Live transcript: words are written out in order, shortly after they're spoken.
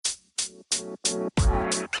Hey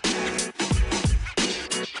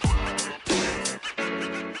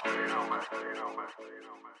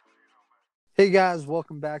guys,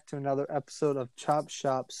 welcome back to another episode of Chop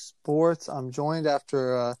Shop Sports. I'm joined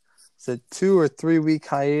after a 2 or 3 week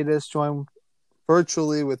hiatus, joined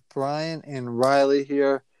virtually with Brian and Riley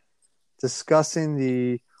here, discussing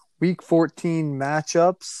the Week 14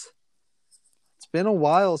 matchups. It's been a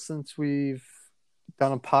while since we've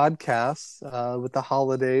done a podcast with the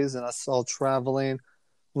holidays and us all traveling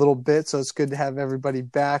a little bit, so it's good to have everybody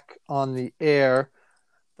back on the air.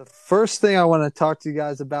 The first thing I want to talk to you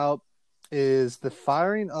guys about is the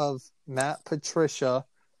firing of Matt Patricia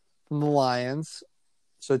from the Lions.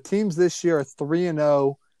 So teams this year are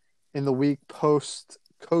 3-0 in the week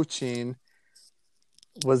post-coaching.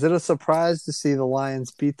 Was it a surprise to see the Lions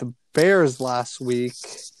beat the Bears last week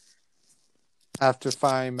after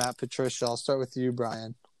firing Matt Patricia? I'll start with you,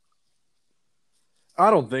 Brian. I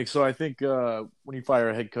don't think so. I think when you fire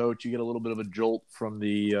a head coach, you get a little bit of a jolt from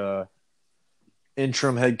the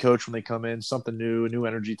interim head coach when they come in, something new, a new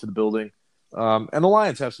energy to the building. And the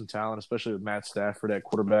Lions have some talent, especially with Matt Stafford at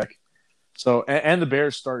quarterback. So, and the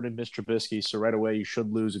Bears started Mitch Trubisky, so right away you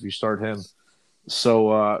should lose if you start him.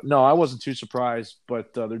 So, no, I wasn't too surprised,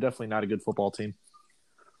 but they're definitely not a good football team.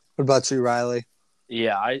 What about you, Riley?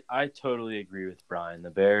 Yeah, I totally agree with Brian. The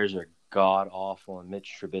Bears are god-awful, and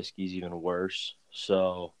Mitch Trubisky's even worse.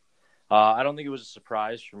 So, I don't think it was a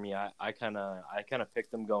surprise for me. I kind of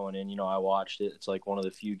picked them going in. You know, I watched it. It's like one of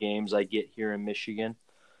the few games I get here in Michigan.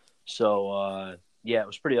 So, yeah, it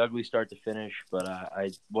was pretty ugly start to finish, but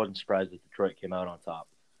I wasn't surprised that Detroit came out on top.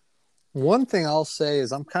 One thing I'll say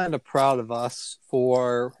is I'm kind of proud of us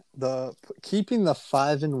for keeping the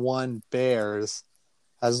 5-1 Bears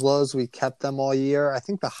as low as we kept them all year. I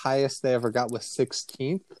think the highest they ever got was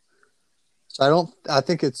 16th. So I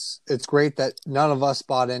think it's great that none of us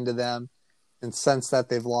bought into them and since that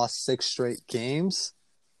they've lost 6 straight games.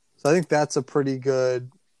 So I think that was a pretty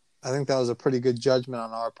good judgment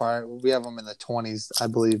on our part. We have them in the 20s, I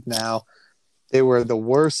believe now. They were the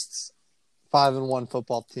worst 5-1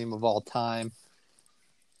 football team of all time.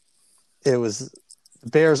 The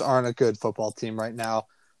Bears aren't a good football team right now.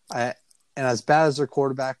 And as bad as their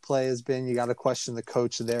quarterback play has been, you got to question the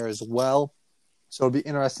coach there as well. So it'll be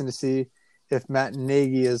interesting to see if Matt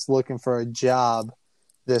Nagy is looking for a job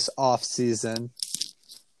this offseason.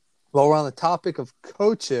 While we're on the topic of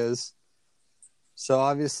coaches, so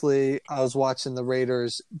obviously I was watching the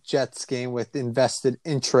Raiders-Jets game with invested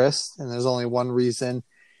interest, and there's only one reason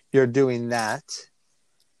you're doing that.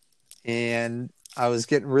 And I was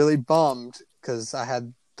getting really bummed because I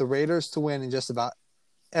had the Raiders to win in just about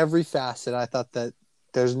every facet. I thought that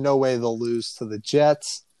there's no way they'll lose to the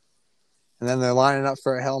Jets. And then they're lining up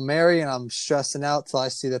for a Hail Mary, and I'm stressing out till I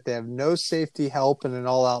see that they have no safety help and an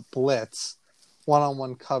all-out blitz,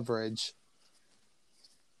 one-on-one coverage.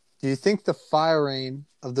 Do you think the firing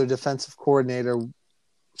of their defensive coordinator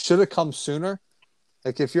should have come sooner?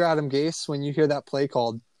 Like, if you're Adam Gase, when you hear that play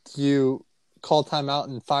called, do you call timeout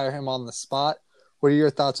and fire him on the spot? What are your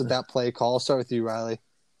thoughts with that play call? I'll start with you, Riley.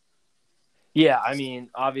 Yeah, I mean,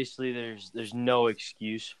 obviously there's no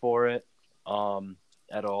excuse for it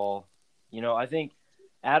at all. You know, I think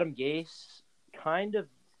Adam Gase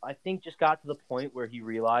just got to the point where he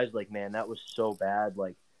realized, like, man, that was so bad.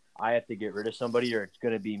 Like, I have to get rid of somebody or it's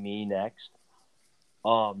going to be me next.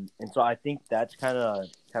 And so I think that's kind of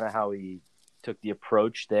how he took the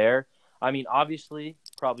approach there. I mean, obviously,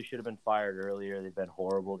 probably should have been fired earlier. They've been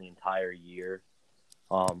horrible the entire year.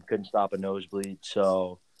 Couldn't stop a nosebleed.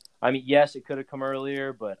 So, I mean, yes, it could have come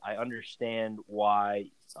earlier, but I understand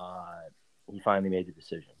why he finally made the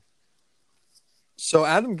decision. So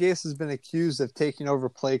Adam Gase has been accused of taking over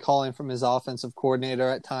play calling from his offensive coordinator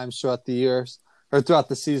at times throughout the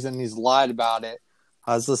season. He's lied about it.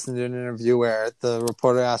 I was listening to an interview where the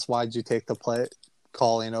reporter asked, "Why'd you take the play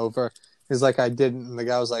calling over?" He's like, "I didn't." And the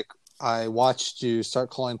guy was like, "I watched you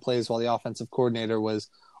start calling plays while the offensive coordinator was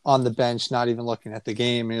on the bench, not even looking at the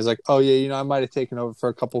game." And he was like, "Oh yeah, I might have taken over for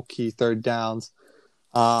a couple key third downs."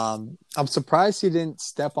 I'm surprised he didn't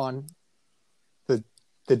step on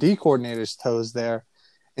the D coordinator's toes there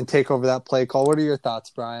and take over that play call. What are your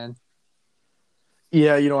thoughts, Brian?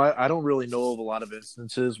 Yeah, I don't really know of a lot of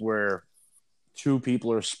instances where two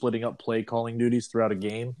people are splitting up play calling duties throughout a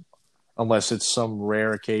game, unless it's some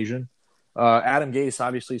rare occasion. Adam Gase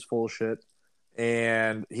obviously is full of shit,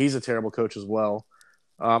 and he's a terrible coach as well.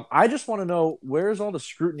 I just want to know, where's all the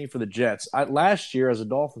scrutiny for the Jets? Last year, as a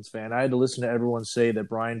Dolphins fan, I had to listen to everyone say that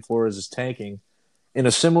Brian Flores is tanking in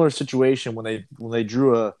a similar situation when they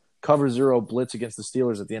drew a cover zero blitz against the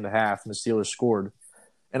Steelers at the end of half, and the Steelers scored.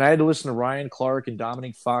 And I had to listen to Ryan Clark and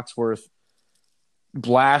Dominique Foxworth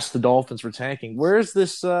blast the Dolphins for tanking. Where's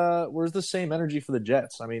this? Where's the same energy for the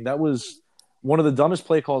Jets? I mean, that was one of the dumbest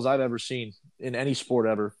play calls I've ever seen in any sport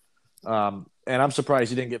ever. And I'm surprised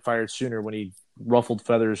he didn't get fired sooner when he ruffled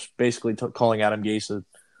feathers, basically calling Adam Gase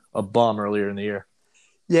a bum earlier in the year.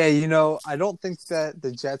 Yeah, I don't think that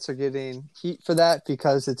the Jets are getting heat for that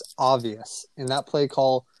because it's obvious. And that play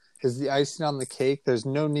call is the icing on the cake. There's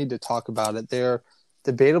no need to talk about it. They're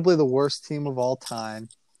debatably the worst team of all time.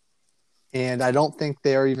 And I don't think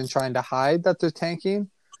they're even trying to hide that they're tanking.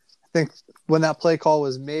 I think when that play call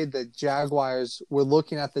was made, the Jaguars were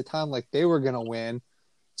looking at the time like they were going to win.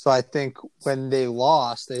 So I think when they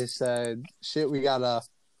lost, they said, shit, we got to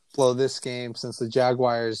blow this game since the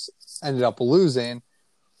Jaguars ended up losing.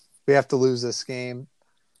 We have to lose this game.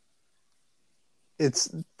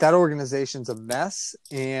 That organization's a mess.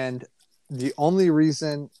 And the only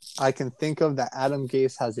reason I can think of that Adam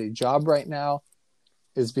Gase has a job right now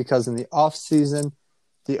is because in the offseason,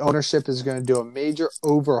 the ownership is going to do a major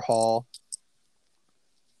overhaul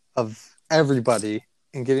of everybody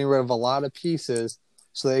and getting rid of a lot of pieces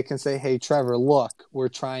so they can say, hey, Trevor, look, we're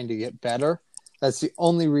trying to get better. That's the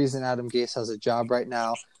only reason Adam Gase has a job right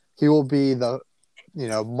now. He will be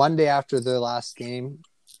Monday after their last game,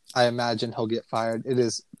 I imagine he'll get fired. It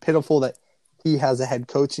is pitiful that he has a head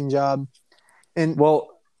coaching job. And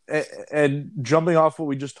jumping off what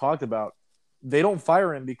we just talked about, they don't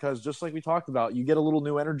fire him because just like we talked about, you get a little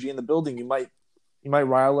new energy in the building. You might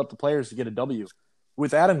rile up the players to get a W.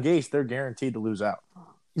 With Adam Gase, they're guaranteed to lose out.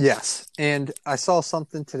 Yes. And I saw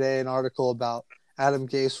something today, an article about Adam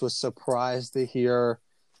Gase was surprised to hear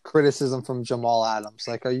criticism from Jamal Adams.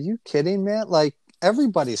 Like, are you kidding, man? Like,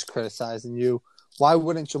 everybody's criticizing you. Why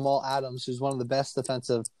wouldn't Jamal Adams, who's one of the best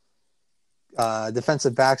defensive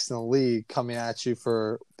backs in the league, coming at you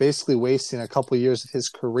for basically wasting a couple of years of his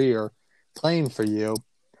career playing for you?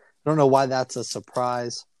 I don't know why that's a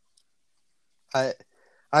surprise.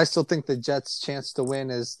 I still think the Jets' chance to win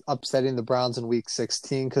is upsetting the Browns in Week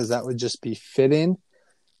 16 because that would just be fitting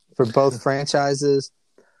for both franchises.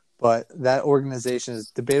 But that organization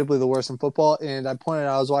is debatably the worst in football. And I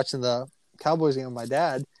was watching the Cowboys game with my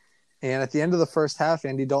dad, and at the end of the first half,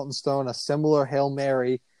 Andy Dalton's thrown a similar Hail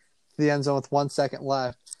Mary to the end zone with 1 second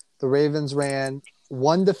left. The Ravens ran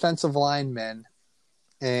one defensive lineman,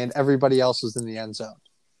 and everybody else was in the end zone.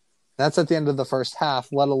 That's at the end of the first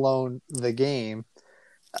half, let alone the game.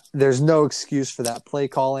 There's no excuse for that play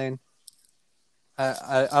calling.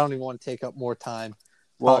 I don't even want to take up more time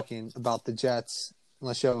talking about the Jets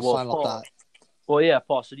unless you have a final thought. Well, yeah,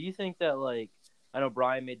 Paul. So do you think that, I know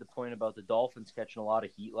Brian made the point about the Dolphins catching a lot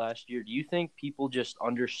of heat last year. Do you think people just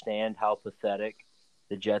understand how pathetic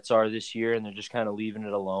the Jets are this year and they're just kind of leaving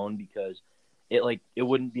it alone because it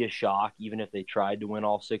wouldn't be a shock even if they tried to win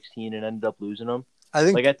all 16 and ended up losing them? I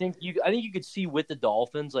think you could see with the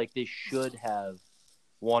Dolphins, they should have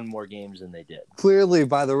won more games than they did. Clearly,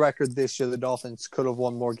 by the record this year, the Dolphins could have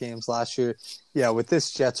won more games last year. Yeah, with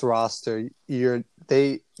this Jets roster,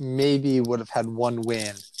 they maybe would have had one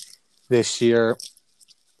win this year.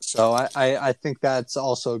 So I think that's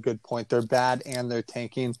also a good point. They're bad and they're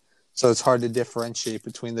tanking, so it's hard to differentiate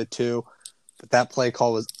between the two. But that play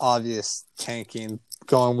call was obvious tanking,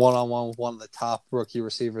 going one-on-one with one of the top rookie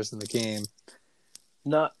receivers in the game.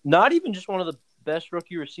 Not even just one of the best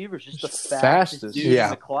rookie receivers, just the fastest dude in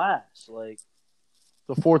the class.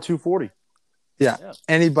 The 4.240. Yeah,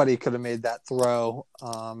 anybody could have made that throw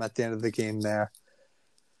at the end of the game there.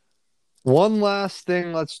 One last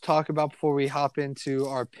thing let's talk about before we hop into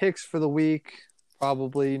our picks for the week.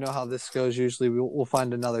 Probably, you know how this goes. Usually we'll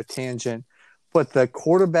find another tangent. But the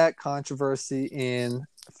quarterback controversy in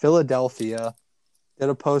Philadelphia, did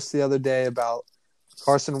a post the other day about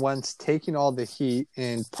Carson Wentz taking all the heat,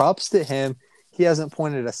 and props to him. He hasn't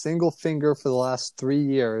pointed a single finger for the last 3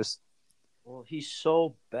 years. Well, he's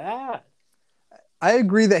so bad. I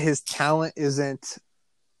agree that his talent isn't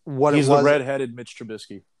what he's it was. He's the redheaded Mitch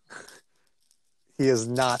Trubisky. He is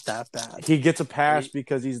not that bad. He gets a pass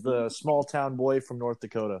because he's the small town boy from North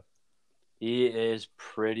Dakota. He is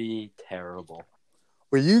pretty terrible.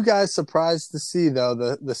 Were you guys surprised to see, though,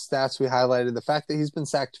 the stats we highlighted? The fact that he's been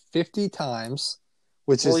sacked 50 times,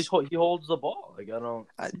 which is he holds the ball.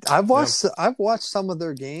 I've watched some of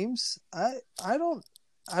their games. I don't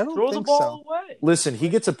throw the ball away. Listen, he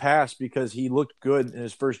gets a pass because he looked good in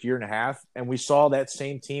his first year and a half, and we saw that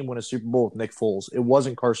same team win a Super Bowl with Nick Foles. It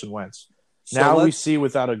wasn't Carson Wentz. Now we see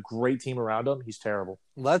without a great team around him, he's terrible.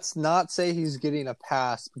 Let's not say he's getting a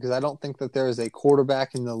pass because I don't think that there is a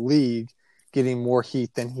quarterback in the league getting more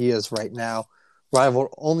heat than he is right now. Rivaled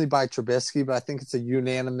only by Trubisky, but I think it's a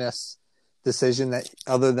unanimous decision that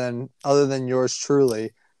other than yours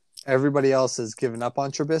truly, everybody else has given up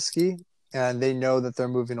on Trubisky, and they know that they're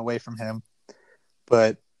moving away from him.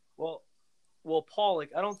 But well, Paul,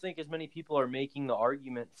 like I don't think as many people are making the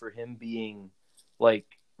argument for him being like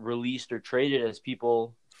released or traded as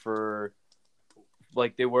people for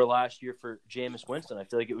like they were last year for Jameis Winston. I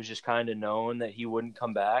feel like it was just kind of known that he wouldn't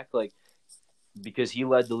come back, like because he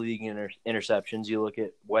led the league in interceptions. You look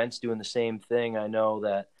at Wentz doing the same thing. I know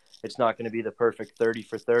that it's not going to be the perfect 30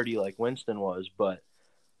 for 30 like Winston was, but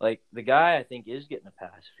like the guy I think is getting a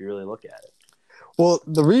pass if you really look at it. well,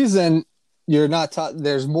 the reason you're not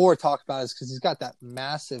there's more talk about it is because he's got that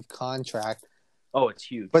massive contract. Oh, it's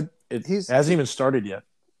huge. But It he's hasn't even started yet.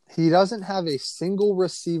 he doesn't have a single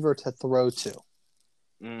receiver to throw to.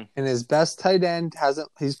 And his best tight end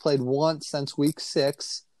he's played once since week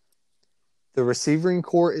 6. The receiving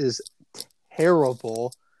core is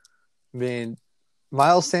terrible. I mean,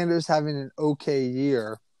 Miles Sanders having an okay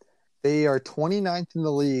year. They are 29th in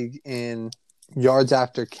the league in yards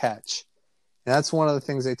after catch. And that's one of the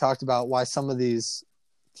things they talked about why some of these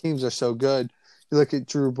teams are so good. You look at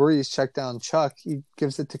Drew Brees, check down Chuck. He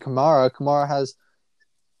gives it to Kamara. Kamara has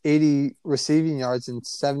 80 receiving yards and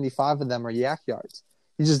 75 of them are yak yards.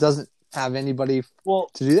 He just doesn't have anybody to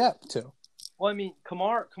do that to. Well, I mean,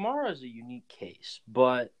 Kamara is a unique case,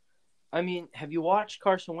 but I mean, have you watched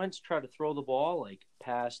Carson Wentz try to throw the ball like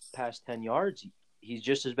past 10 yards? He's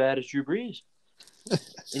just as bad as Drew Brees,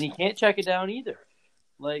 and he can't check it down either.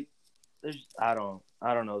 Like, I don't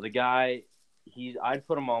know. The guy, I'd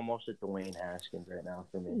put him almost at Dwayne Haskins right now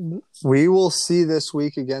for me. We will see this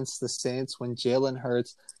week against the Saints when Jalen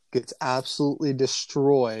Hurts gets absolutely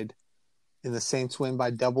destroyed and the Saints win by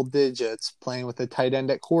double digits playing with a tight end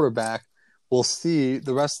at quarterback. We'll see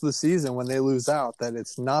the rest of the season when they lose out that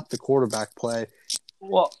it's not the quarterback play.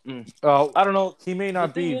 Well, I don't know. He may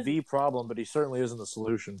not be the problem, but he certainly isn't the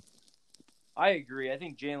solution. I agree. I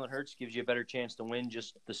think Jalen Hurts gives you a better chance to win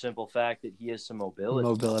just the simple fact that he has some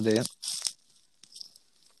mobility.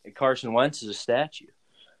 And Carson Wentz is a statue.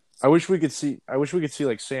 I wish we could see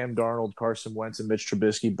like Sam Darnold, Carson Wentz, and Mitch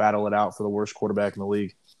Trubisky battle it out for the worst quarterback in the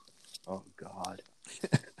league. Oh God.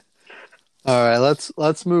 All right,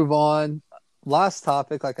 let's move on. Last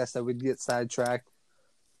topic, like I said, we'd get sidetracked,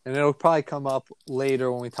 and it'll probably come up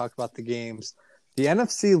later when we talk about the games. The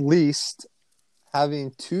NFC least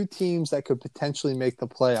having 2 teams that could potentially make the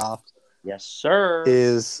playoffs. Yes, sir.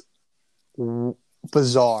 Is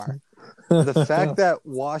bizarre. The fact that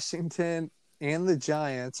Washington and the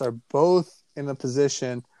Giants are both in a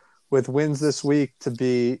position with wins this week to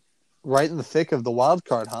be right in the thick of the wild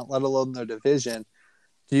card hunt, let alone their division.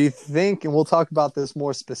 Do you think, and we'll talk about this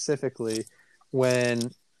more specifically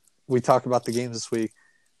when we talk about the games this week,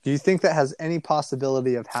 do you think that has any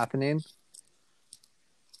possibility of happening?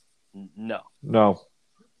 No.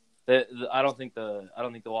 I don't think the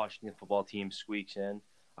Washington football team squeaks in.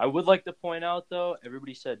 I would like to point out though,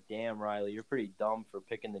 everybody said, "Damn, Riley, you're pretty dumb for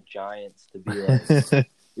picking the Giants to be like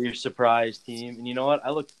your surprise team." And you know what?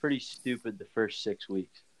 I looked pretty stupid the first 6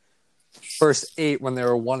 weeks. First 8 when they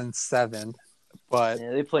were 1-7, but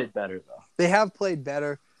yeah, they played better though. They have played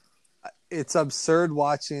better. It's absurd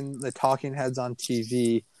watching the talking heads on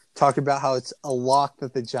TV talk about how it's a lock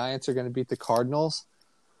that the Giants are going to beat the Cardinals,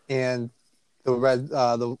 and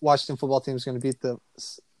the Washington football team is going to beat the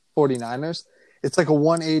 49ers. It's like a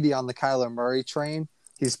 180 on the Kyler Murray train.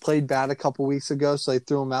 He's played bad a couple weeks ago, so they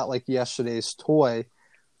threw him out like yesterday's toy.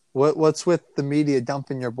 What's with the media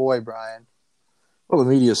dumping your boy, Brian? Well, the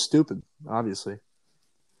media is stupid, obviously.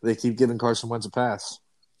 They keep giving Carson Wentz a pass.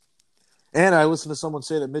 And I listened to someone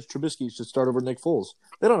say that Mitch Trubisky should start over Nick Foles.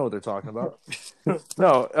 They don't know what they're talking about.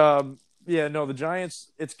 The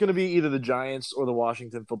Giants, it's going to be either the Giants or the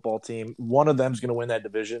Washington football team. One of them is going to win that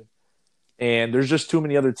division. And there's just too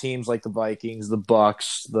many other teams like the Vikings, the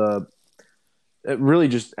Bucks, really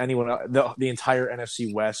just anyone, the entire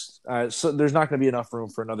NFC West. So there's not going to be enough room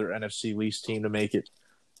for another NFC least team to make it.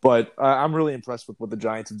 But I'm really impressed with what the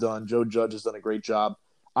Giants have done. Joe Judge has done a great job.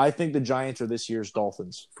 I think the Giants are this year's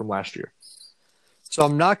Dolphins from last year. So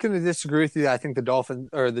I'm not going to disagree with you. I think the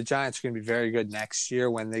Giants are going to be very good next year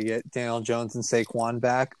when they get Daniel Jones and Saquon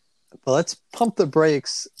back. But let's pump the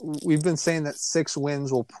brakes. We've been saying that 6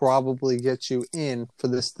 wins will probably get you in for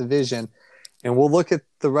this division. And we'll look at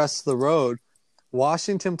the rest of the road.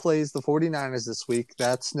 Washington plays the 49ers this week.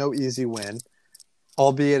 That's no easy win,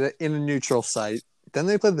 albeit in a neutral site. Then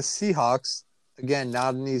they play the Seahawks. Again,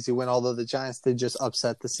 not an easy win, although the Giants did just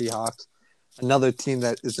upset the Seahawks, another team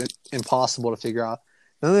that is impossible to figure out.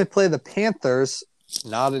 Then they play the Panthers,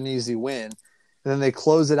 not an easy win. And then they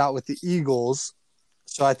close it out with the Eagles.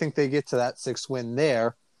 So I think they get to that 6th win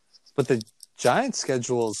there. But the Giants'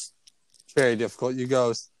 schedule is very difficult. You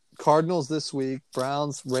go Cardinals this week,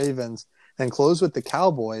 Browns, Ravens, then close with the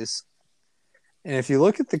Cowboys. And if you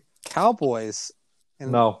look at the Cowboys,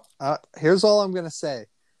 and No, here's all I'm going to say: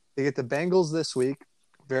 they get the Bengals this week,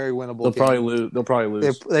 very winnable. they'll game. probably lose. They'll probably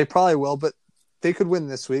lose. They probably will, but they could win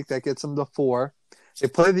this week. That gets them to 4. They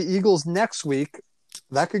play the Eagles next week.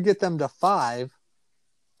 That could get them to 5.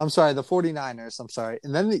 I'm sorry, the 49ers. I'm sorry.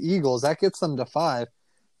 And then the Eagles, that gets them to 5.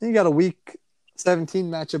 Then you got a week 17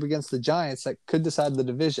 matchup against the Giants that could decide the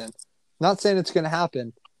division. Not saying it's going to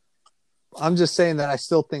happen. I'm just saying that I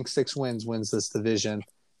still think 6 wins this division,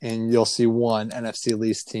 and you'll see one NFC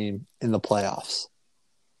least team in the playoffs.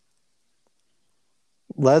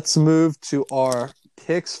 Let's move to our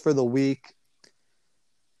picks for the week.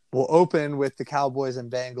 We'll open with the Cowboys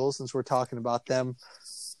and Bengals since we're talking about them.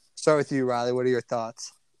 Start with you, Riley. What are your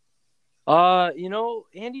thoughts?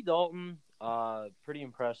 Andy Dalton, pretty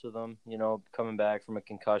impressed with him, coming back from a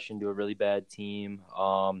concussion to a really bad team.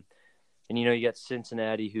 And you got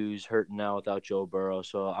Cincinnati who's hurting now without Joe Burrow.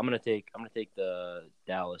 So I'm going to take the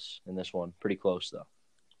Dallas in this one. Pretty close though.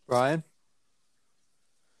 Brian?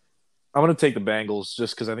 I'm going to take the Bengals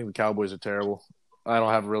just because I think the Cowboys are terrible. I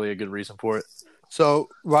don't have really a good reason for it. So,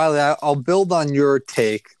 Riley, I'll build on your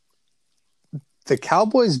take. The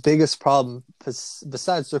Cowboys' biggest problem,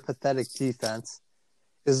 besides their pathetic defense,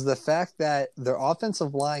 is the fact that their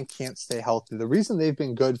offensive line can't stay healthy. The reason they've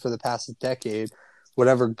been good for the past decade,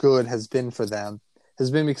 whatever good has been for them,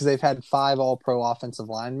 has been because they've had 5 all-pro offensive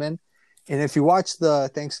linemen. And if you watch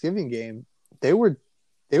the Thanksgiving game, they were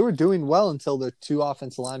doing well until their 2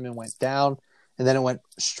 offensive linemen went down, and then it went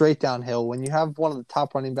straight downhill. When you have one of the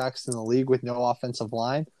top running backs in the league with no offensive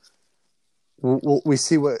line, we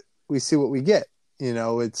see what we get.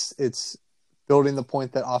 It's building the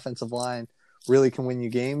point that offensive line really can win you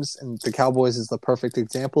games, and the Cowboys is the perfect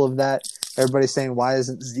example of that. Everybody's saying, why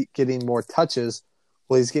isn't Zeke getting more touches?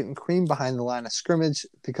 Well, he's getting creamed behind the line of scrimmage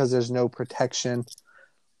because there's no protection.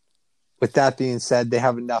 With that being said, they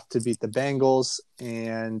have enough to beat the Bengals,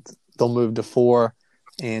 and they'll move to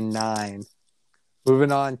 4-9.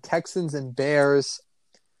 Moving on, Texans and Bears.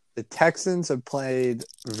 The Texans have played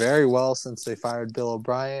very well since they fired Bill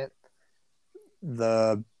O'Brien.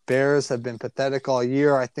 The Bears have been pathetic all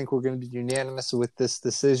year. I think we're going to be unanimous with this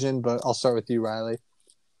decision, but I'll start with you, Riley.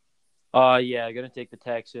 Yeah, going to take the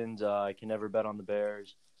Texans. I can never bet on the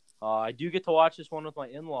Bears. I do get to watch this one with my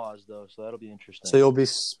in-laws, though, so that'll be interesting. So you'll be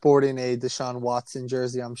sporting a Deshaun Watson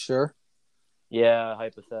jersey, I'm sure? Yeah,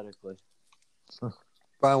 hypothetically.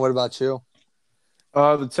 Brian, what about you?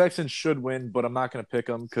 The Texans should win, but I'm not going to pick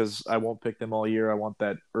them because I won't pick them all year. I want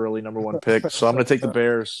that early number 1 pick, so I'm going to take the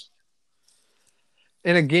Bears.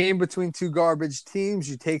 In a game between 2 garbage teams,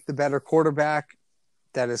 you take the better quarterback.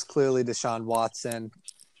 That is clearly Deshaun Watson.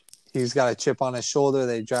 He's got a chip on his shoulder.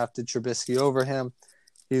 They drafted Trubisky over him.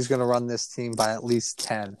 He's going to run this team by at least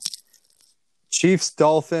 10. Chiefs,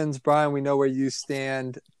 Dolphins. Brian, we know where you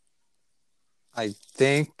stand, I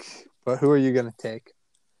think. But who are you going to take?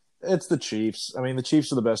 It's the Chiefs. I mean, the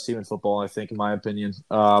Chiefs are the best team in football, I think, in my opinion.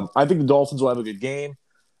 I think the Dolphins will have a good game.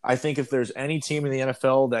 I think if there's any team in the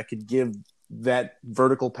NFL that could give that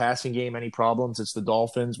vertical passing game any problems, it's the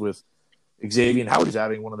Dolphins with Xavier Howard's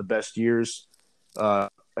having one of the best years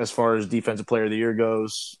as far as defensive player of the year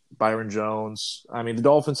goes. Byron Jones. I mean, the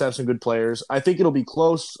Dolphins have some good players. I think it'll be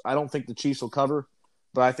close. I don't think the Chiefs will cover,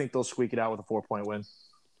 but I think they'll squeak it out with a 4-point win.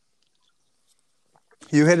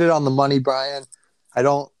 You hit it on the money, Brian.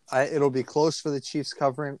 It'll be close for the Chiefs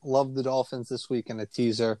covering. Love the Dolphins this week in a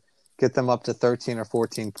teaser. Get them up to 13 or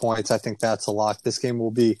 14 points. I think that's a lock. This game will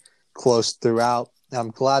be close throughout.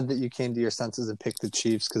 I'm glad that you came to your senses and picked the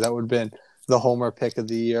Chiefs because that would have been the homer pick of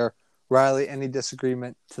the year. Riley, any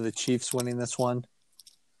disagreement to the Chiefs winning this one?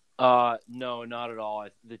 No, not at all.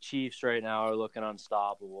 The Chiefs right now are looking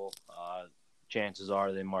unstoppable. Chances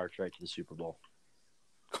are they march right to the Super Bowl.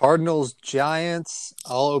 Cardinals, Giants.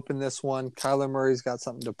 I'll open this one. Kyler Murray's got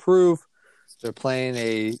something to prove. They're playing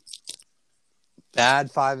a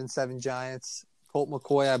bad 5-7 Giants. Colt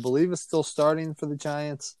McCoy, I believe, is still starting for the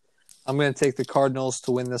Giants. I'm going to take the Cardinals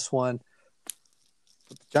to win this one.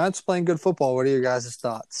 But the Giants are playing good football. What are your guys'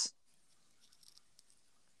 thoughts?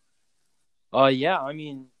 Yeah, I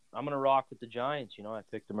mean, I'm going to rock with the Giants. I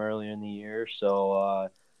picked them earlier in the year, so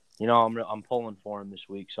I'm pulling for them this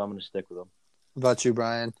week, so I'm going to stick with them. What about you,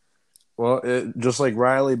 Brian? Well, just like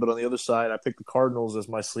Riley, but on the other side, I picked the Cardinals as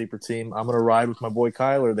my sleeper team. I'm going to ride with my boy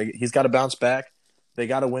Kyler. He's got to bounce back. They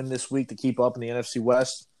got to win this week to keep up in the NFC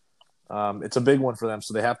West. It's a big one for them,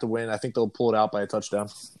 so they have to win. I think they'll pull it out by a touchdown.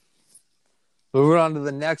 Moving on to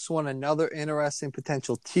the next one, another interesting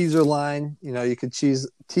potential teaser line. You could tease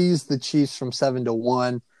the Chiefs from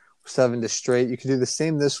 7-1 7 to straight. You could do the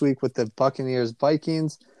same this week with the Buccaneers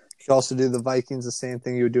Vikings. You could also do the Vikings the same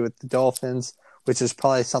thing you would do with the Dolphins, which is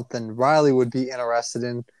probably something Riley would be interested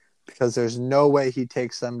in because there's no way he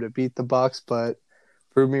takes them to beat the Bucs. But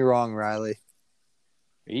prove me wrong, Riley.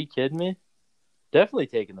 Are you kidding me? Definitely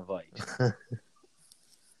taking the Vikes.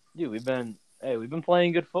 Dude, we've been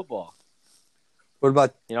playing good football. What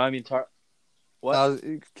about what?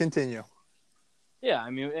 Continue. Yeah,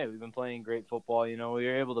 we've been playing great football. We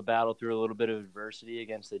were able to battle through a little bit of adversity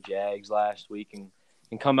against the Jags last week and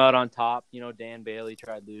come out on top. Dan Bailey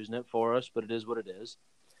tried losing it for us, but it is what it is.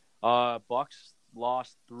 Bucs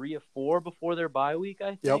lost 3 of 4 before their bye week,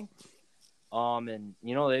 I think. Yep. And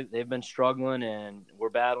they've been struggling, and we're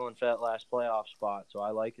battling for that last playoff spot. So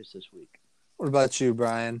I like us this week. What about you,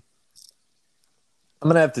 Brian? I'm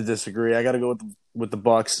gonna have to disagree. I got to go with the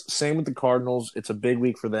Bucs. Same with the Cardinals. It's a big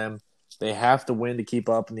week for them. They have to win to keep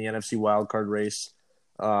up in the NFC wildcard race.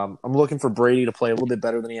 I'm looking for Brady to play a little bit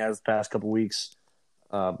better than he has the past couple weeks.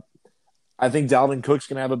 I think Dalvin Cook's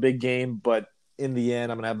going to have a big game, but in the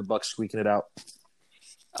end, I'm going to have the Bucs squeaking it out.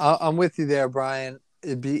 I'm with you there, Brian.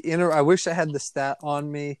 It'd be I wish I had the stat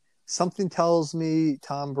on me. Something tells me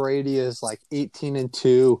Tom Brady is like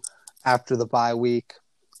 18-2 after the bye week.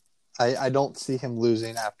 I don't see him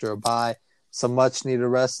losing after a bye. Some much needed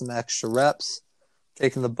rest and extra reps.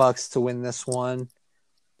 Taking the Bucs to win this one,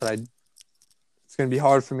 but it's going to be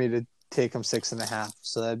hard for me to take them 6.5.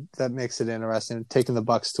 So that makes it interesting. Taking the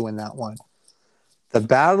Bucs to win that one. The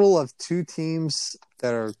battle of two teams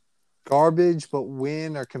that are garbage but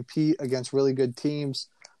win or compete against really good teams.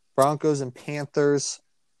 Broncos and Panthers.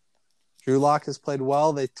 Drew Lock has played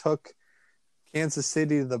well. They took Kansas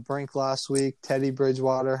City to the brink last week. Teddy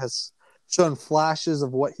Bridgewater has shown flashes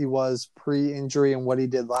of what he was pre-injury and what he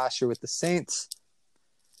did last year with the Saints.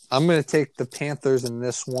 I'm going to take the Panthers in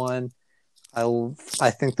this one.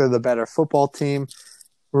 I think they're the better football team.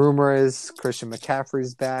 Rumor is Christian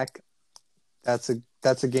McCaffrey's back. That's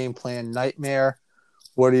a game plan nightmare.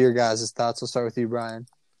 What are your guys' thoughts? We'll start with you, Brian.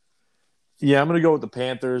 Yeah, I'm going to go with the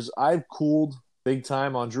Panthers. I've cooled big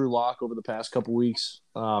time on Drew Lock over the past couple weeks.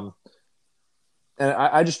 And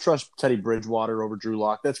I just trust Teddy Bridgewater over Drew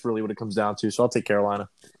Lock. That's really what it comes down to. So I'll take Carolina.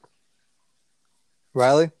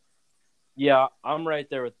 Riley? Yeah, I'm right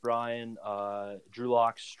there with Brian. Drew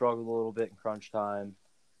Lock struggled a little bit in crunch time,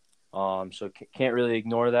 so can't really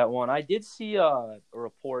ignore that one. I did see a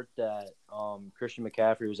report that Christian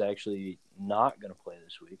McCaffrey was actually not going to play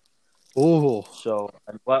this week. Ooh. So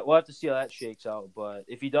we'll have to see how that shakes out. But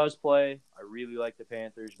if he does play, I really like the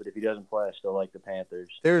Panthers. But if he doesn't play, I still like the Panthers.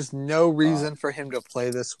 There's no reason for him to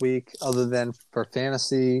play this week other than for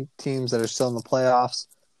fantasy teams that are still in the playoffs.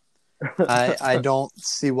 I don't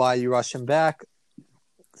see why you rush him back.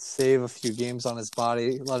 Save a few games on his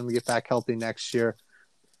body. Let him get back healthy next year.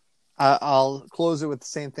 I'll close it with the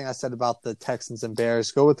same thing I said about the Texans and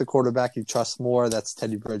Bears. Go with the quarterback you trust more. That's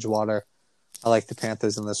Teddy Bridgewater. I like the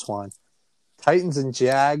Panthers in this one. Titans and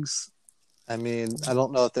Jags. I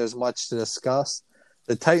don't know if there's much to discuss.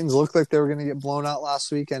 The Titans looked like they were going to get blown out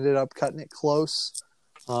last week. Ended up cutting it close.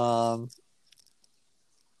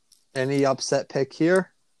 Any upset pick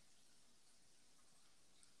here?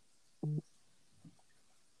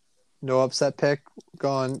 No upset pick.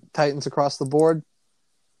 Going Titans across the board?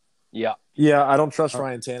 Yeah. Yeah, I don't trust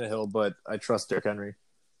Ryan Tannehill, but I trust Derrick Henry.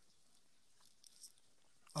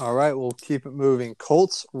 All right, we'll keep it moving.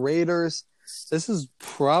 Colts, Raiders. This is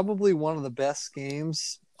probably one of the best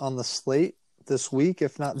games on the slate this week,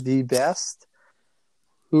 if not the best.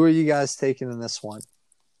 Who are you guys taking in this one?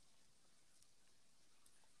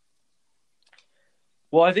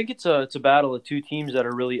 Well, I think it's a battle of two teams that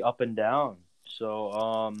are really up and down.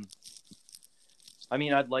 So,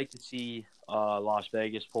 I'd like to see Las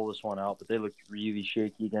Vegas pull this one out, but they looked really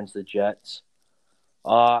shaky against the Jets.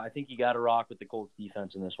 I think you got to rock with the Colts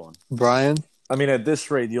defense in this one. Brian? At this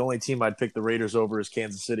rate, the only team I'd pick the Raiders over is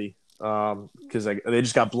Kansas City because they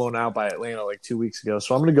just got blown out by Atlanta like 2 weeks ago.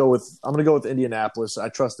 So I'm gonna go with Indianapolis. I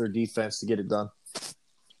trust their defense to get it done.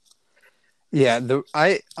 Yeah,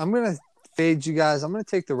 I'm gonna fade you guys. I'm gonna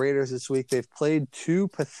take the Raiders this week. They've played 2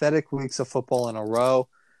 pathetic weeks of football in a row.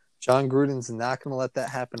 John Gruden's not gonna let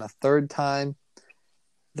that happen a third time.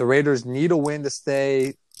 The Raiders need a win to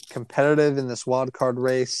stay competitive in this wild card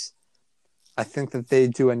race. I think that they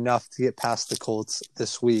do enough to get past the Colts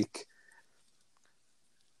this week.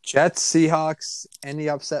 Jets, Seahawks, any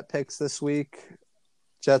upset picks this week?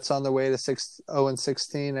 Jets on their way to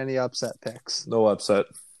 0-16. Any upset picks? No upset.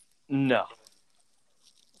 No.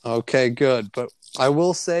 Okay, good. But I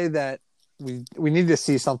will say that we need to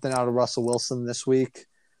see something out of Russell Wilson this week.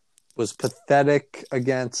 Was pathetic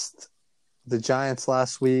against the Giants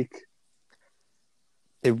last week.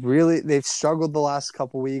 They've struggled the last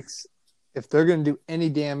couple weeks. If they're going to do any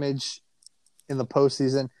damage in the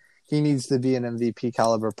postseason, he needs to be an MVP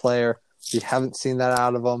caliber player. We haven't seen that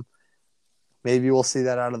out of him. Maybe we'll see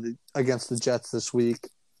that against the Jets this week.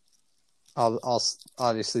 I'll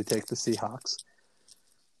obviously take the Seahawks.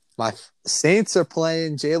 My Saints are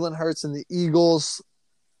playing Jalen Hurts and the Eagles.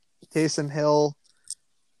 Taysom Hill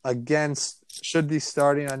should be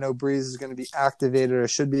starting. I know Breeze is going to be activated or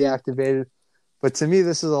should be activated. But to me,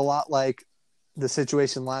 this is a lot like the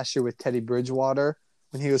situation last year with Teddy Bridgewater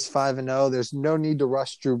when he was 5-0. There's no need to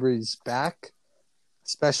rush Drew Brees back,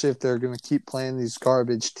 especially if they're going to keep playing these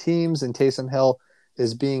garbage teams. And Taysom Hill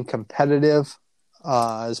is being competitive,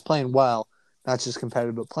 is playing well, not just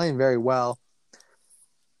competitive, but playing very well.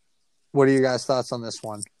 What are you guys' thoughts on this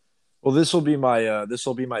one? Well, this will be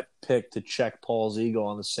my pick to check Paul's ego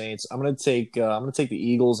on the Saints. I'm gonna take the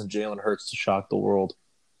Eagles and Jalen Hurts to shock the world.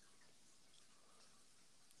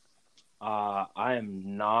 I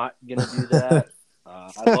am not gonna do that.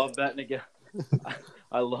 I love betting against.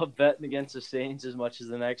 I love betting against the Saints as much as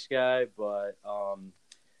the next guy, but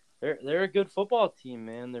they're a good football team,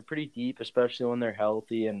 man. They're pretty deep, especially when they're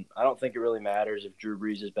healthy, and I don't think it really matters if Drew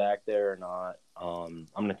Brees is back there or not. I'm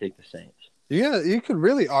gonna take the Saints. Yeah, you could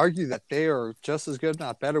really argue that they are just as good, if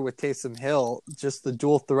not better, with Taysom Hill. Just the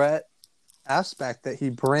dual threat aspect that he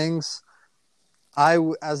brings.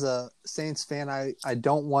 As a Saints fan, I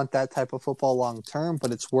don't want that type of football long term,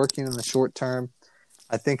 but it's working in the short term.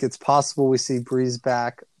 I think it's possible we see Breeze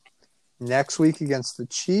back next week against the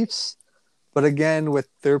Chiefs. But again, with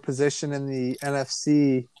their position in the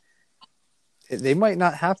NFC, they might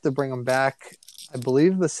not have to bring him back. I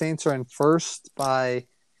believe the Saints are in first by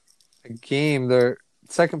a game. Their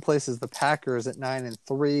second place is the Packers at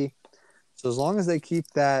 9-3. So as long as they keep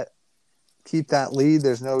that lead,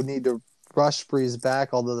 there's no need to rush Breeze back,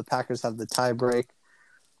 although the Packers have the tie break.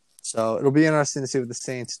 So it'll be interesting to see what the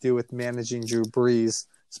Saints do with managing Drew Brees,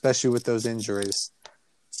 especially with those injuries.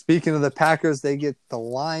 Speaking of the Packers, they get the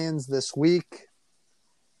Lions this week.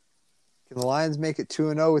 Can the Lions make it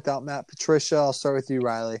 2-0 without Matt Patricia? I'll start with you,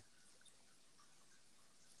 Riley.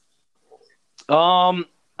 I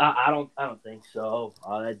don't think so.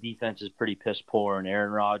 That defense is pretty piss poor, and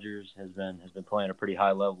Aaron Rodgers has been playing a pretty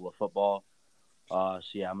high level of football. So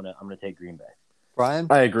yeah, I'm gonna take Green Bay. Brian?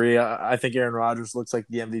 I agree. I think Aaron Rodgers looks like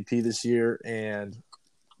the MVP this year, and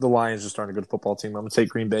the Lions just aren't a good football team. I'm gonna take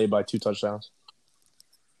Green Bay by 2 touchdowns.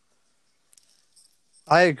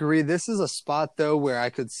 I agree. This is a spot, though, where I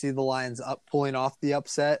could see the Lions pulling off the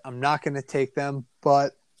upset. I'm not going to take them,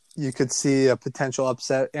 but you could see a potential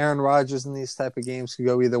upset. Aaron Rodgers in these type of games could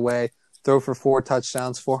go either way. Throw for 4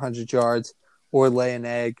 touchdowns, 400 yards, or lay an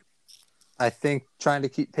egg. I think trying to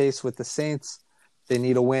keep pace with the Saints, they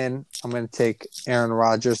need a win. I'm going to take Aaron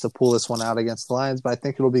Rodgers to pull this one out against the Lions, but I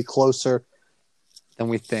think it'll be closer than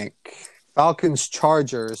we think.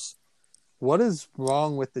 Falcons-Chargers. What is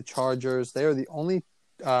wrong with the Chargers? They are the only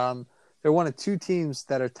they're one of 2 teams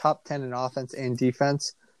that are top 10 in offense and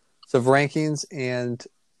defense of rankings, and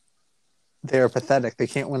they are pathetic. They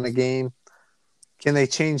can't win the game. Can they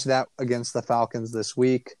change that against the Falcons this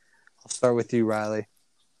week? I'll start with you, Riley.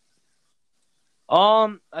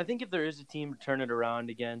 I think if there is a team to turn it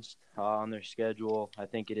around against on their schedule, I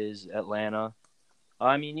think it is Atlanta.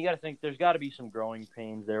 I mean, you got to think there's got to be some growing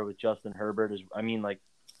pains there with Justin Herbert.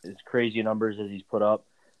 As crazy numbers as he's put up,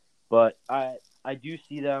 but I do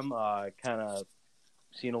see them kind of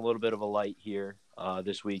seeing a little bit of a light here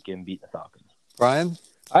this week and beating the Falcons. Brian?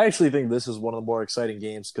 I actually think this is one of the more exciting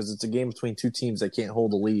games because it's a game between 2 teams that can't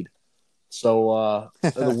hold a lead. So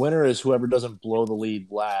the winner is whoever doesn't blow the lead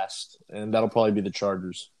last, and that'll probably be the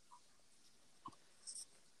Chargers.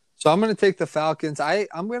 So I'm going to take the Falcons.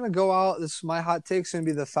 I'm going to go out. This is my hot take. It's going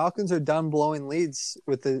to be the Falcons are done blowing leads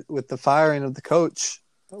with the firing of the coach.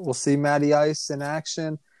 We'll see Matty Ice in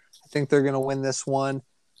action. I think they're going to win this one.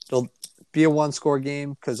 It'll be a 1-score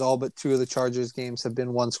game because all but 2 of the Chargers games have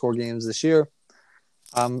been 1-score games this year.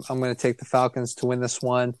 I'm going to take the Falcons to win this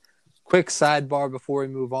one. Quick sidebar before we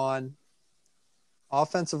move on.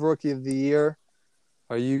 Offensive Rookie of the Year.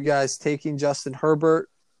 Are you guys taking Justin Herbert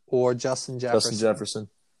or Justin Jefferson? Justin Jefferson.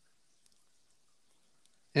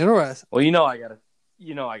 Interesting. Well, I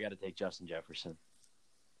gotta take Justin Jefferson.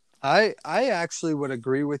 I actually would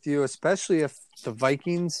agree with you, especially if the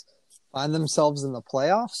Vikings find themselves in the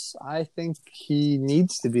playoffs. I think he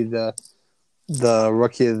needs to be the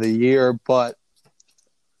Rookie of the Year, but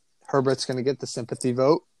Herbert's going to get the sympathy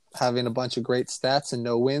vote, having a bunch of great stats and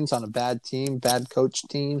no wins on a bad team, bad coach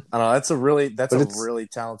team. I don't know. That's a really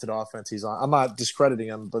talented offense he's on. I'm not discrediting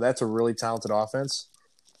him, but that's a really talented offense.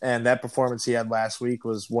 And that performance he had last week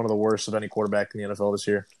was one of the worst of any quarterback in the NFL this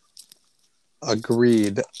year.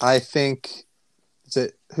 Agreed. I think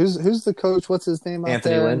who's the coach? What's his name out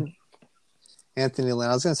Anthony there? Lynn. Anthony Lynn.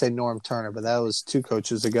 I was going to say Norm Turner, but that was 2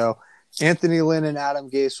 coaches ago. Anthony Lynn and Adam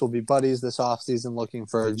Gase will be buddies this offseason looking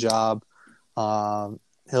for a job.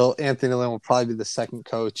 Anthony Lynn will probably be the second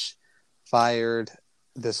coach fired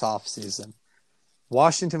this offseason.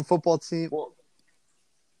 Washington football team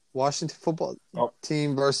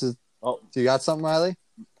versus do you got something, Riley?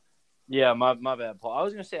 Yeah, my bad, Paul. I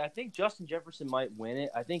was going to say, I think Justin Jefferson might win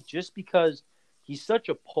it. I think just because he's such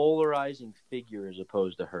a polarizing figure as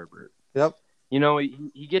opposed to Herbert. Yep. You know,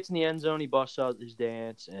 he gets in the end zone, he busts out his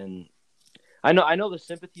dance, and I know the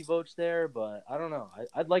sympathy vote's there, but I don't know.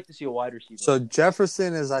 I'd like to see a wide receiver. So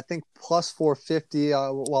Jefferson is, I think, plus 450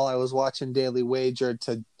 while I was watching Daily Wager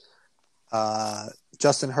to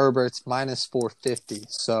Justin Herbert's minus 450.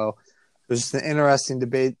 So it was just an interesting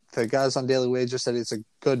debate. The guys on Daily Wager said it's a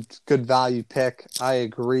good value pick. I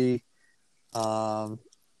agree. We'll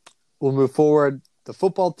move forward. The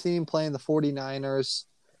football team playing the 49ers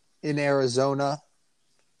in Arizona.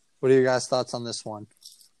 What are your guys' thoughts on this one?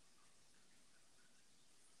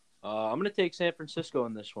 I'm going to take San Francisco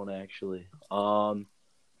in this one, actually. I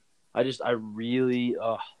don't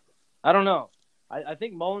know. I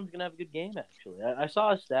think Mullen's going to have a good game, actually. I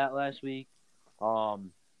saw a stat last week. I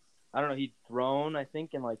don't know. He'd thrown, I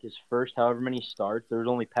think, in like his first however many starts, there was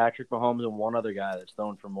only Patrick Mahomes and one other guy that's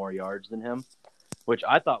thrown for more yards than him, which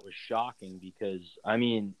I thought was shocking because, I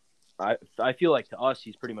mean, I feel like to us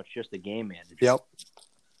he's pretty much just a game manager. Yep.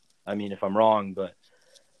 I mean, if I'm wrong, but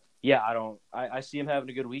yeah, I see him having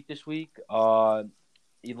a good week this week.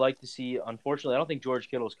 You'd like to see, unfortunately, I don't think George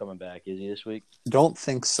Kittle's coming back, is he, this week? Don't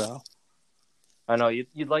think so. I know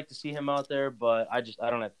you'd like to see him out there, but I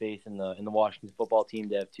don't have faith in the Washington football team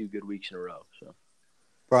to have 2 good weeks in a row. So,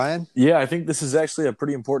 Brian? Yeah, I think this is actually a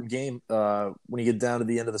pretty important game when you get down to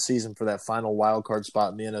the end of the season for that final wild card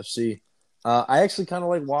spot in the NFC. I actually kind of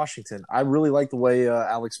like Washington. I really like the way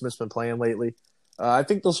Alex Smith's been playing lately. I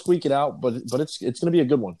think they'll squeak it out, but it's going to be a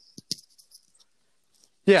good one.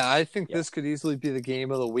 Yeah, I think this could easily be the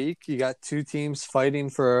game of the week. You got 2 teams fighting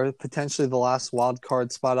for potentially the last wild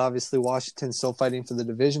card spot. Obviously, Washington's still fighting for the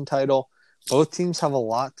division title. Both teams have a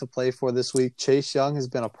lot to play for this week. Chase Young has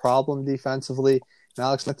been a problem defensively, and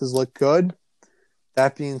Alex Smith has looked good.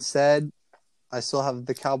 That being said, I still have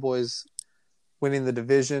the Cowboys winning the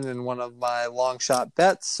division in one of my long shot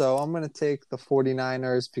bets, so I'm going to take the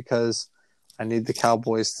 49ers because I need the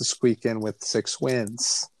Cowboys to squeak in with 6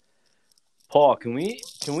 wins. Paul, can we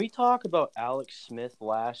talk about Alex Smith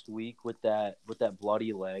last week with that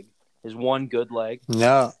bloody leg? His one good leg?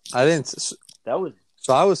 No, I didn't. That was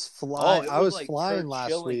So I was flying. Oh, I was like flying Kurt last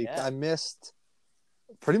Schilling week. esque. I missed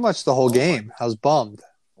pretty much the whole game. I was bummed.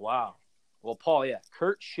 Wow. Well, Paul, yeah,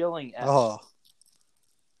 Kurt Schilling. Oh,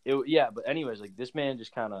 But anyways, like this man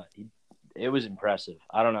just kind of it was impressive.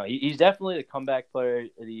 I don't know. He's definitely the comeback player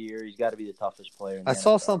of the year. He's got to be the toughest player. In the I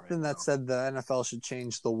saw NFL something that said the NFL should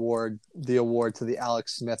change the award to the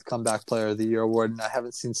Alex Smith Comeback Player of the Year award, and I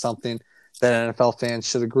haven't seen something that NFL fans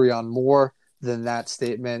should agree on more than that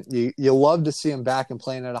statement. You love to see him back and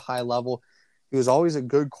playing at a high level. He was always a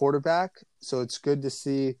good quarterback, so it's good to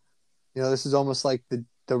see. You know, this is almost like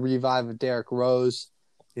the revive of Derrick Rose.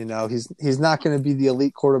 You know, he's not going to be the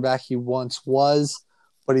elite quarterback he once was,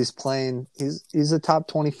 but he's playing. He's a top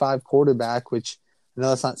 25 quarterback, which I know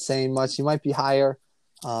that's not saying much. He might be higher.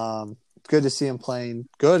 Good to see him playing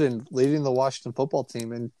good and leading the Washington football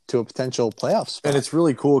team into a potential playoff spot. And it's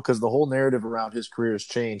really cool because the whole narrative around his career has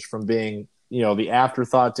changed from being, you know, the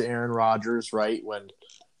afterthought to Aaron Rodgers, right, when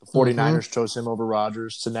the 49ers chose him over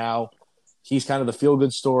Rodgers, to now he's kind of the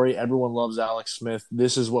feel-good story. Everyone loves Alex Smith.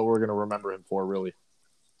 This is what we're going to remember him for, really.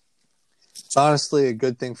 It's honestly a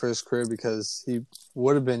good thing for his career because he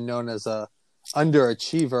would have been known as a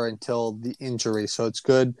underachiever until the injury. So it's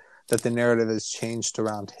good that the narrative has changed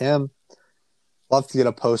around him. Love to get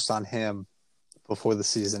a post on him before the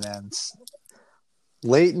season ends.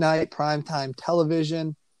 Late night primetime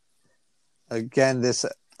television. Again, this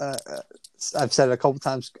I've said it a couple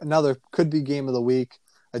times. Another could be game of the week.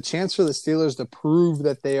 A chance for the Steelers to prove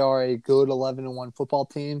that they are a good 11-1 football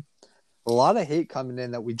team. A lot of hate coming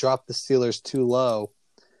in that we dropped the Steelers too low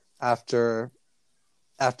after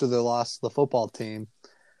their loss to the football team.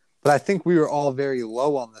 But I think we were all very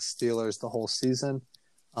low on the Steelers the whole season.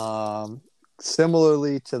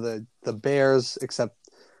 Similarly to the Bears, except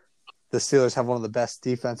the Steelers have one of the best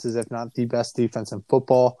defenses, if not the best defense in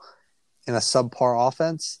football, in a subpar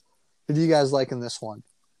offense. Who do you guys like in this one?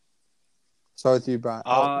 Start with you, Brian.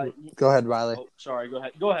 Uh, Go ahead, Riley. oh, sorry. Go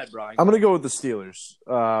ahead. Go ahead, Brian. I'm going to go with the Steelers.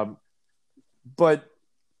 But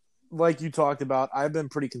like you talked about, I've been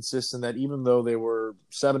pretty consistent that even though they were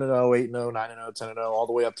 7-0, 8-0, 9-0, 10-0, all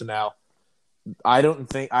the way up to now, I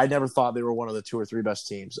never thought they were one of the 2 or 3 best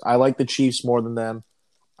teams. I like the Chiefs more than them.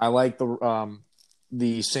 I like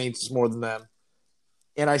the Saints more than them.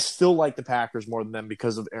 And I still like the Packers more than them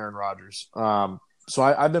because of Aaron Rodgers. So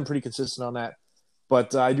I've been pretty consistent on that.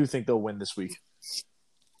 But I do think they'll win this week.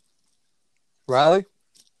 Riley?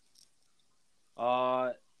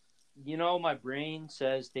 My brain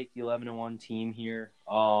says take the 11-1 team here.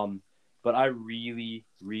 But I really,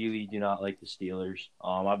 really do not like the Steelers.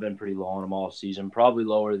 I've been pretty low on them all season, probably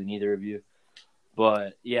lower than either of you.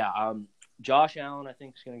 But yeah, Josh Allen, I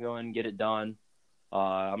think, is going to go in and get it done.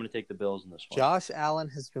 I'm going to take the Bills in this one. Josh Allen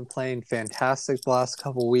has been playing fantastic the last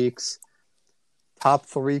couple weeks. Top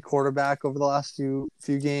 3 quarterback over the last few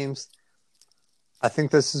games. I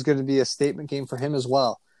think this is going to be a statement game for him as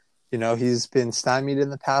well. He's been stymied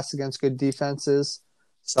in the past against good defenses.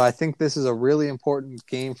 So I think this is a really important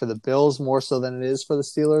game for the Bills more so than it is for the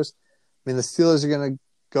Steelers. I mean, the Steelers are going to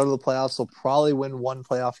go to the playoffs. They'll probably win one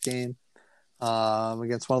playoff game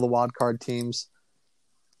against one of the wild card teams.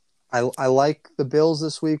 I like the Bills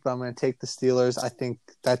this week, but I'm going to take the Steelers. I think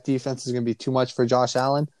that defense is going to be too much for Josh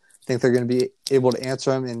Allen. I think they're going to be able to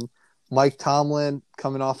answer him. And Mike Tomlin,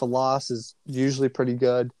 coming off a loss, is usually pretty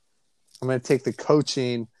good. I'm going to take the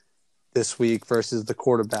coaching this week versus the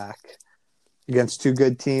quarterback. Against 2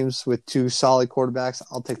 good teams with 2 solid quarterbacks,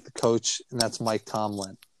 I'll take the coach, and that's Mike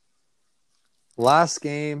Tomlin. Last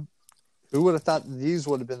game, who would have thought these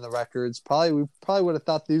would have been the records? We probably would have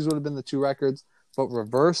thought these would have been the 2 records, but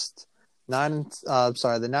reversed. The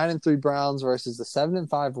 9-3 Browns versus the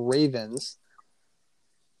 7-5 Ravens.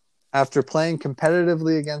 After playing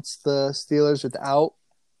competitively against the Steelers without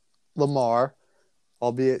Lamar,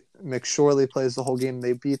 albeit McSorley plays the whole game,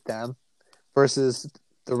 they beat them, versus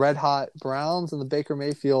the Red Hot Browns and the Baker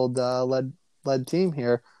Mayfield led team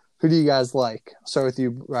here. Who do you guys like? I'll start with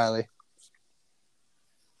you, Riley.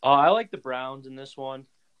 I like the Browns in this one.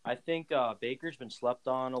 I think Baker's been slept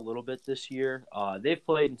on a little bit this year. They've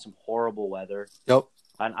played in some horrible weather. Yep.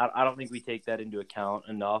 I don't think we take that into account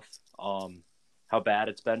enough, how bad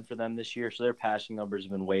it's been for them this year. So their passing numbers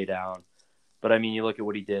have been way down. But, I mean, you look at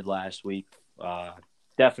what he did last week.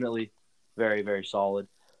 Definitely very, very solid.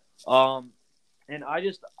 And I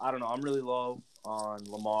don't know. I'm really low on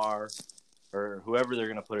Lamar or whoever they're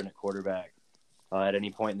going to put in at quarterback at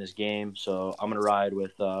any point in this game. So I'm going to ride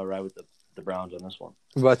with the Browns on this one.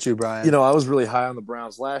 What about you, Brian? I was really high on the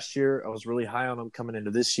Browns last year. I was really high on them coming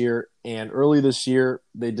into this year. And early this year,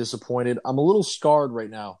 they disappointed. I'm a little scarred right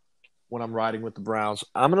now when I'm riding with the Browns.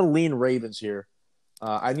 I'm going to lean Ravens here.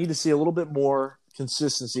 I need to see a little bit more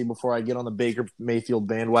consistency before I get on the Baker Mayfield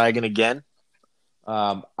bandwagon again.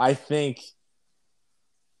 I think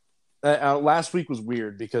last week was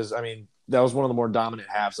weird because, I mean, that was one of the more dominant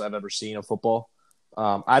halves I've ever seen of football.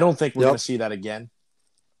 I don't think we're going to see that again.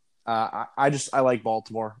 I like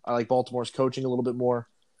Baltimore. I like Baltimore's coaching a little bit more.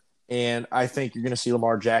 And I think you're going to see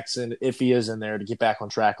Lamar Jackson, if he is in there, to get back on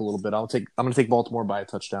track a little bit. I'm going to take Baltimore by a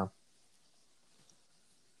touchdown.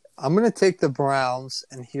 I'm going to take the Browns,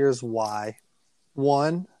 and here's why.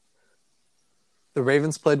 1, the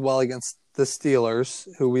Ravens played well against the Steelers,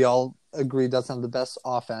 who we all agree doesn't have the best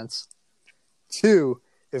offense. 2,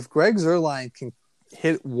 if Greg Zuerlein can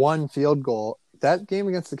hit 1 field goal, that game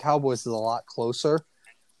against the Cowboys is a lot closer.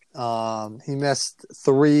 He missed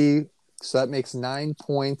 3, so that makes 9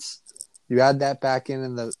 points. You add that back in,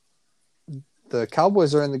 and the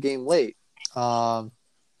Cowboys are in the game late.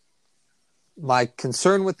 My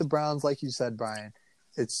concern with the Browns, like you said, Brian,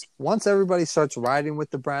 it's once everybody starts riding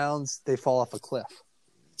with the Browns, they fall off a cliff.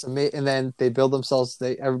 And then they build themselves.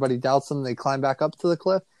 Everybody doubts them. They climb back up to the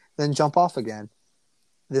cliff, then jump off again.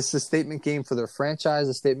 This is a statement game for their franchise,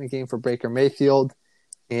 a statement game for Baker Mayfield,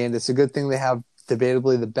 and it's a good thing they have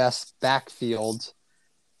debatably the best backfield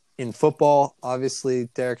in football. Obviously,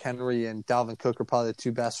 Derrick Henry and Dalvin Cook are probably the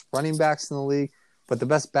 2 best running backs in the league, but the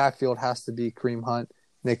best backfield has to be Kareem Hunt,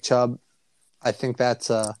 Nick Chubb. I think that's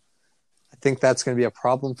going to be a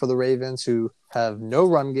problem for the Ravens, who have no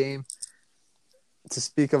run game to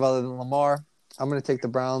speak of other than Lamar. I'm going to take the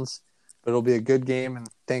Browns, but it'll be a good game, and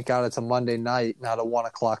thank God it's a Monday night, not a 1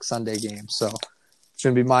 o'clock Sunday game. So it's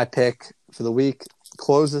going to be my pick for the week.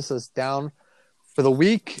 Closes us down for the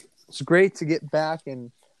week. It's great to get back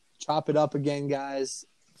and chop it up again, guys.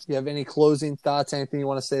 If you have any closing thoughts, anything you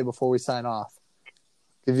want to say before we sign off,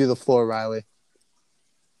 give you the floor, Riley.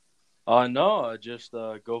 No, just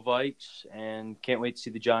go Vikes, and can't wait to see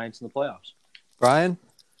the Giants in the playoffs. Brian?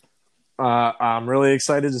 I'm really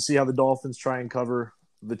excited to see how the Dolphins try and cover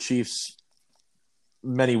the Chiefs'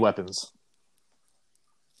 many weapons.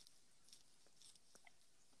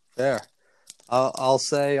 There. I'll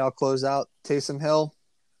close out Taysom Hill.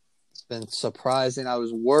 It's been surprising. I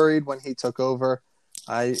was worried when he took over.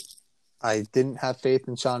 I didn't have faith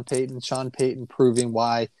in Sean Payton. Sean Payton proving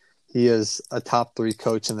why he is a top 3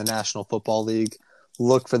 coach in the National Football League.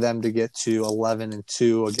 Look for them to get to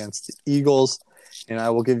 11-2 against the Eagles. And I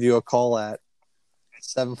will give you a call at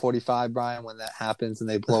 7:45, Brian, when that happens and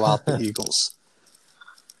they blow out the Eagles.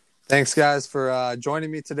 Thanks, guys, for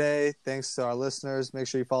joining me today. Thanks to our listeners. Make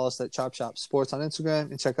sure you follow us at Chop Shop Sports on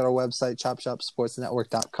Instagram and check out our website,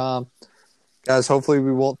 chopshopsportsnetwork.com. Guys, hopefully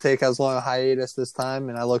we won't take as long a hiatus this time,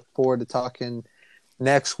 and I look forward to talking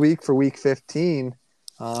next week for Week 15.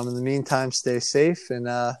 In the meantime, stay safe and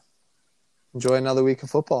enjoy another week of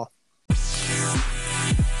football.